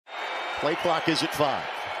Play clock is at 5.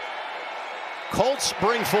 Colts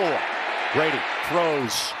bring 4. Brady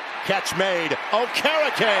throws. Catch made.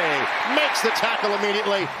 Okereke makes the tackle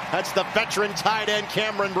immediately. That's the veteran tight end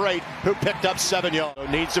Cameron Brate, who picked up 7 yards.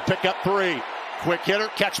 Needs to pick up 3. Quick hitter,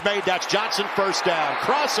 catch made. That's Johnson, first down.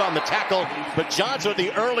 Cross on the tackle, but Johnson with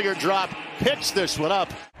the earlier drop picks this one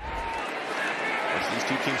up. As these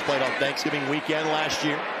two teams played on Thanksgiving weekend last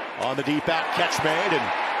year. On the deep out, catch made,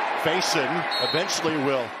 and Faison eventually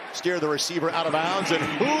will steer the receiver out of bounds, and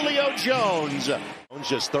Julio Jones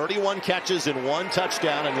just 31 catches and 1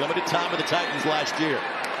 touchdown in limited time with the Titans last year.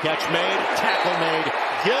 Catch made, tackle made,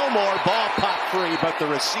 Gilmore, ball popped free, but the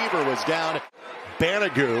receiver was down.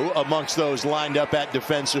 Banagoo amongst those lined up at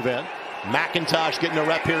defensive end. McIntosh getting a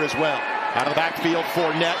rep here as well. Out of the backfield,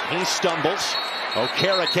 Fournette, he stumbles.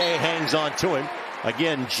 Okereke hangs on to him.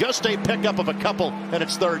 Again, just a pickup of a couple, and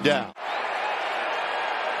it's 3rd down.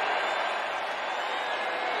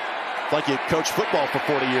 Like you coached football for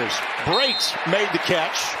 40 years. Brate made the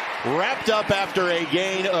catch, wrapped up after a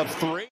gain of 3.